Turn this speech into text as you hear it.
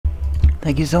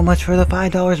Thank you so much for the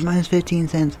 $5 minus 15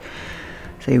 cents.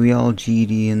 Say we all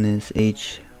GD in this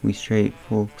H. We straight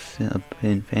folks up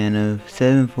in Fanof.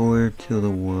 7-4 to the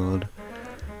world.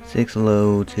 6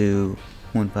 low to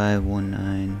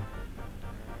 1519.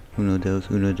 Uno dos,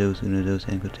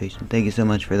 end quotation. Thank you so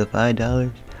much for the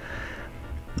 $5.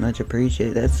 Much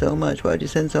appreciated. That's so much. Why'd you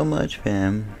send so much,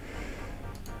 fam?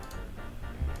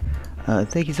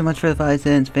 Thank you so much for the 5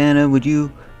 cents, Fana. Would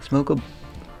you smoke a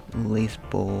lace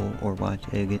bowl or watch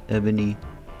Ebony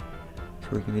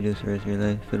twerking videos for the rest of your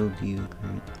life? Fiddle do you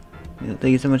great.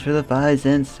 Thank you so much for the 5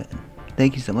 cents.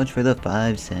 Thank you so much for the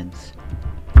 5 cents.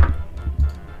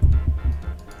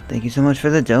 Thank you so much for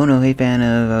the dono. Hey,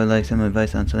 Fana, I would like some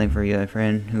advice on something for you. A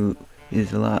friend who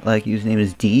is a lot like you. His name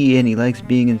is D, and he likes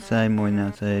being inside more than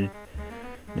outside.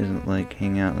 He doesn't like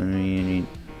hang out with me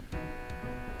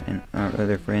and our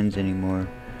other friends anymore.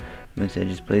 Instead,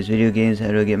 just plays video games. How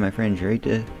do I get my friend Drake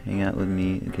to hang out with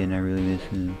me again? I really miss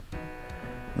him.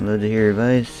 I'd love to hear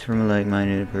advice from a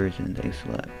like-minded person. Thanks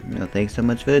a lot. Thanks so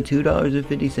much for the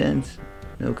 $2.50.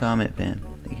 No comment, fan.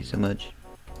 Thank you so much.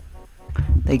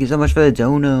 Thank you so much for the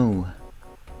dono.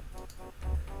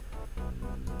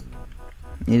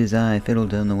 It is I, Fiddle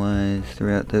Down the Wise.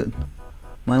 Throughout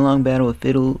my long battle with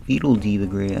Fiddle D the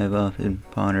Great, I've often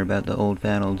pondered about the old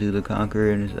Fadal Do the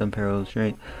Conqueror and his unparalleled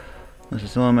strength. This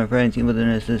is one of my friends, even though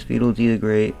this is Fiddle D the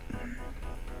Great.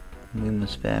 We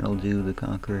must Fadal Do the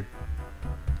Conqueror.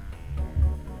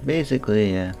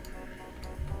 Basically, yeah.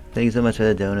 Thank you so much for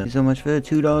the donut. Thank you so much for the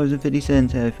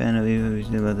 $2.50. Have a fan of you.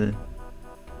 About the.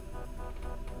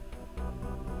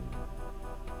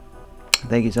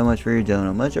 Thank you so much for your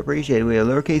donut. Much appreciated. We have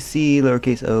lowercase c,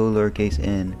 lowercase o, lowercase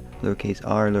n, lowercase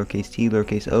r, lowercase t,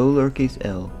 lowercase o, lowercase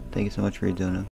l. Thank you so much for your donut.